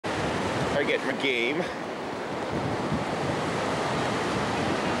Try getting my game.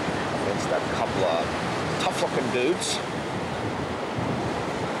 Against that couple of tough looking dudes.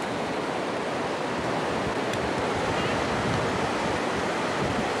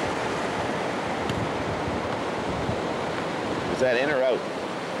 Was that in or out?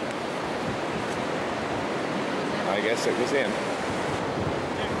 I guess it was in.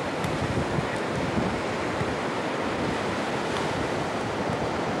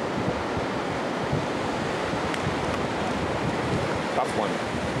 Tough one.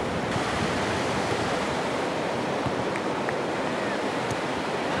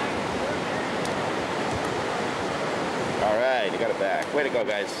 All right, you got it back. Way to go,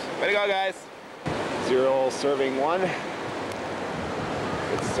 guys. Way to go, guys. 0 serving 1. Good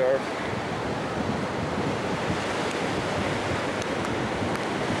serve.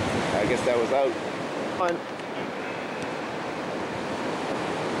 I guess that was out. Fun.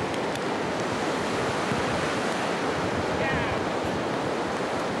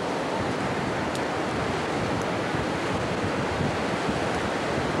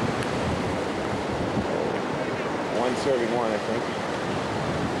 One serving 1, I think.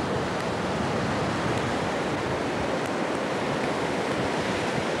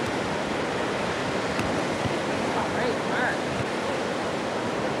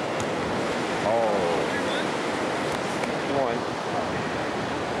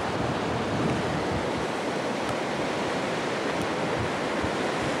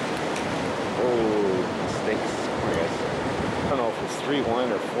 Mistakes. I don't know if it's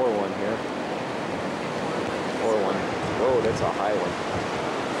 3-1 or 4-1 here. 4-1. Oh, that's a high one.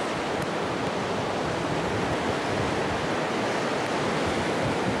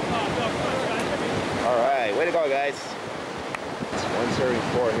 All right, way to go, guys. It's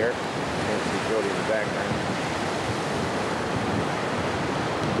 134 here. Can't see Jody in the background.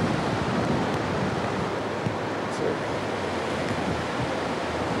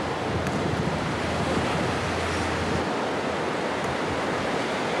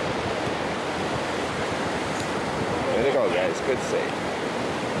 Way to go, guys. Good save.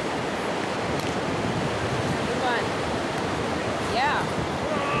 Good one. Yeah.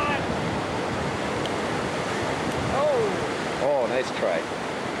 Oh, nice try.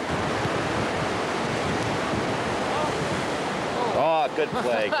 Oh, good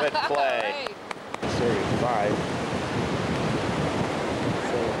play. Good play. 35.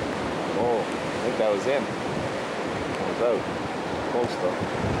 Oh, I think that was in. That was out. Close though.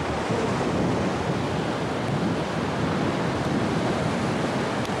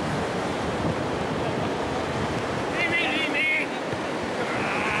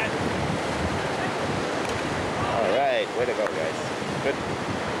 Way to go, guys. Good.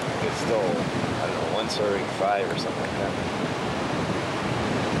 Good still, I don't know, 1 serving 5 or something like that.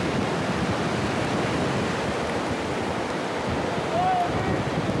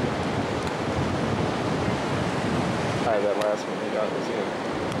 That last one we got was in.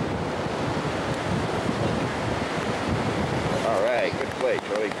 All right, good play,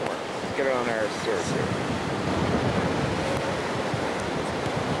 Charlie. Come on. Let's get it on our serve here.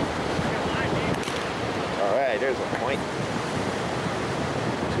 All right, there's a point. 2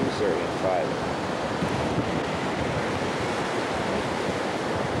 serving 5.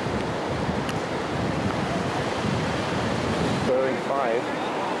 Serving 5.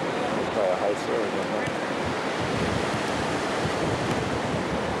 Let's try a high serve.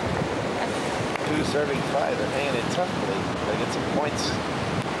 2 serving 5. They're hanging it tough, but they gotta get some points.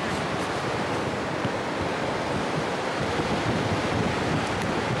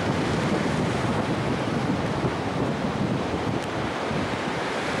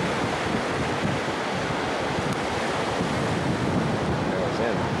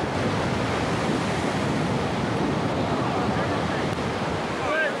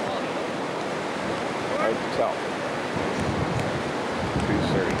 Hard to tell.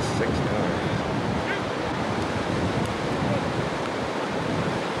 236 now.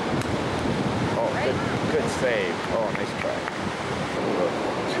 Oh, good save. Oh, nice try.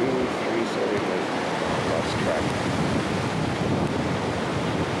 2, 3 serving late. Lost track.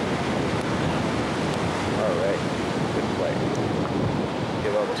 All right, good play.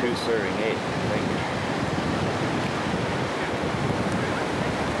 Give up 2 serving 8. Thank you.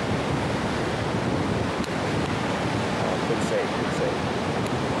 Good save, good save.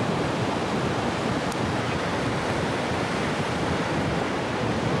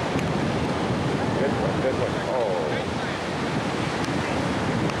 Good one, good one. Oh.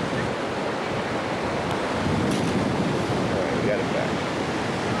 Alright, we got it back.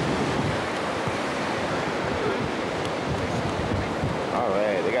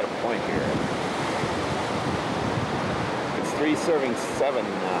 Alright, they got a point here. 3 serving 7.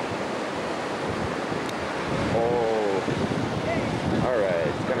 Oh, all right,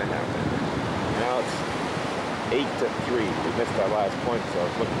 it's gonna happen. Now it's 8-3. We missed our last point, so I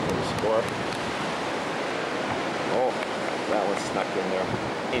was looking for the score. Oh, that one snuck in there.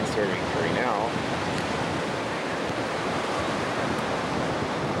 In serving 3 now.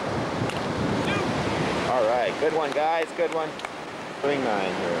 All right, good one, guys. Good one. Serving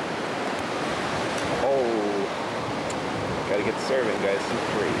 9 here. Oh, gotta get serving, guys.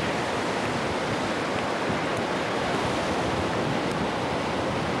 3.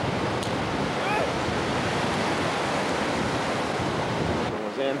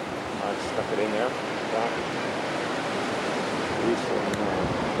 In. I stuck it in there. Back. 3 serving 9.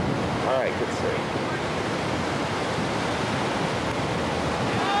 All right, good save.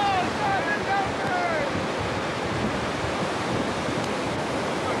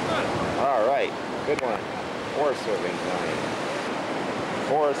 All right, good one. 4 serving 9.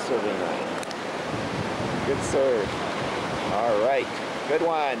 4 serving 9. Good serve. All right, good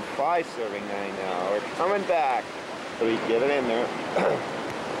one. 5 serving 9 now. We're coming back. So we get it in there.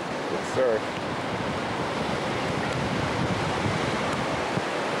 Good serve.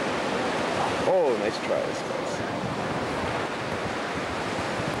 Oh, nice try, this guys.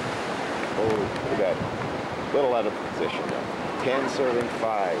 Oh, look at that. Little out of position though. 10 serving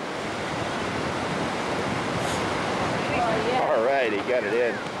 5. Oh, yeah. All right, he got it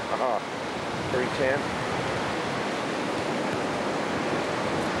in. 3-10.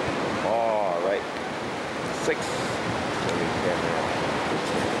 All right. 6 serving 10 now.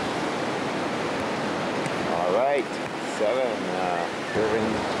 All right, 7 serving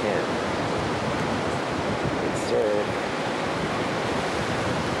 10. Good serve.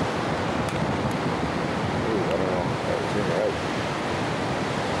 Ooh, I don't know if that was in or out.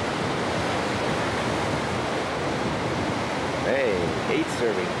 Hey, 8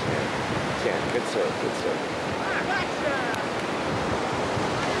 serving 10. 10. Good serve, good serve.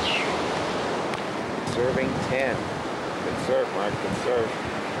 Serving 10. Good serve, Mark. Good serve.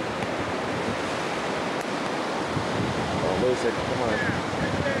 Don't lose it. Come on.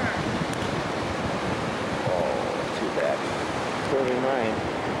 Oh, too bad. Serving 9.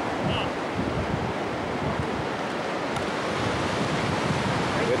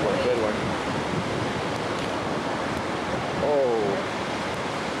 Good one, good one. Oh.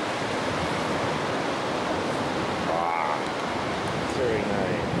 Serving 9.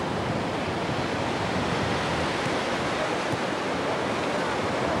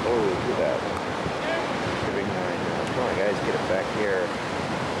 Oh, too bad. Serving 9 now. Come on, guys, get it back here.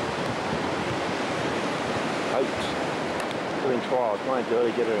 Out. Serving 12. Come on,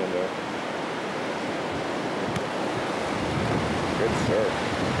 Jody, get it in there. Good serve.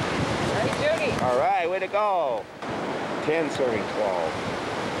 All right, Jody. All right, way to go. 10 serving 12.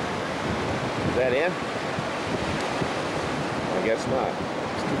 Is that in? I guess not.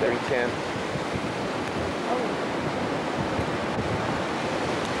 It's 2-10.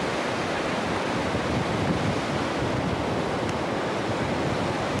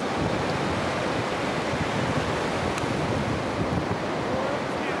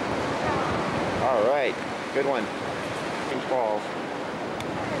 All right, good one. 12.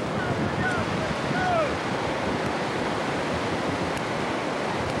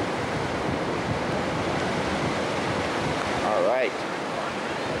 All right,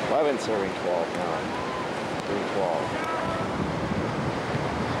 11 serving 12 now. Serving 12.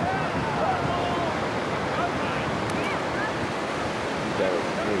 That was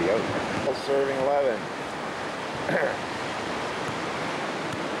maybe out. Serving 11.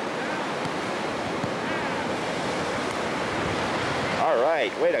 All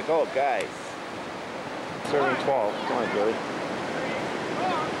right, way to go, guys. Serving 12. Come on, Jody.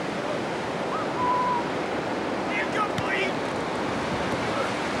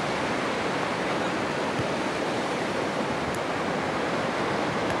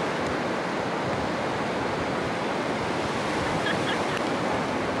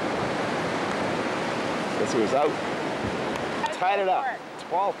 Guess who was out? Tied it up.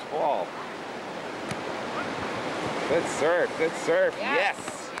 12-12. Good serve, good serve. Yes.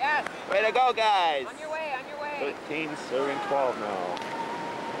 Yes. Way to go, guys. On your way, on your way. 13 serving 12 now.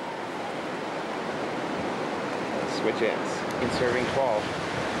 Switch ends. In serving 12.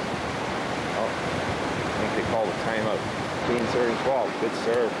 Oh, I think they called a timeout. 13 serving 12. Good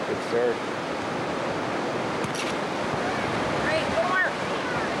serve, good serve. Great, good work.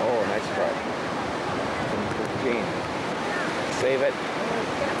 Oh, nice try. 15. Save it.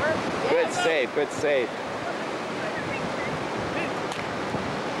 Good save, good save.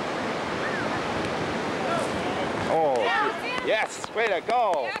 Oh, Yes, way to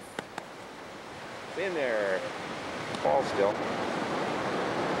go. Yes. It's in there. Ball still.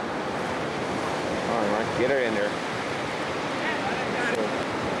 Come on, Mark, get her in there.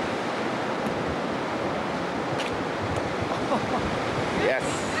 Yes.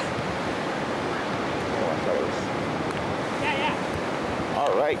 Oh, I thought it was. Yeah.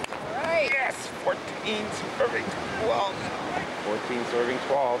 All right. All right. Yes, 14 serving 12. 14 serving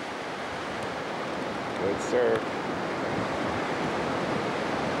 12. Good serve.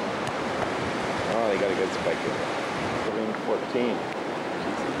 Oh, they got a good spike in there. Serving 14.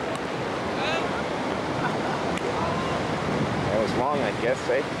 That was long, I guess,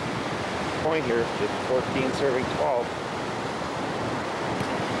 eh? Point here, just 14 serving 12.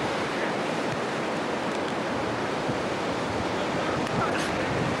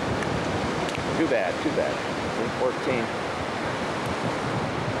 Too bad, too bad. 14.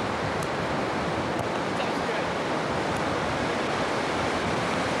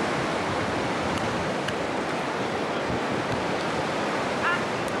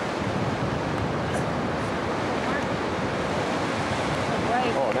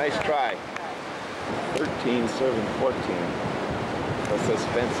 Oh, nice try. 13 serving 14. The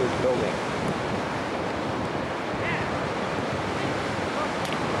suspense is building.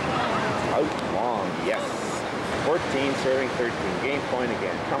 Out long, yes. 14 serving 13. Game point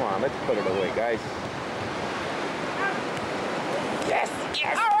again. Come on, let's put it away, guys. Yes,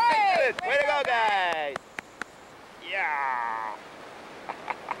 yes. All right. Way to go, guys. Yeah.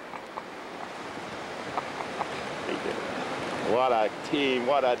 What a team,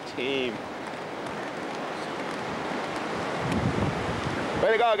 what a team.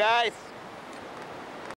 Way to go, guys.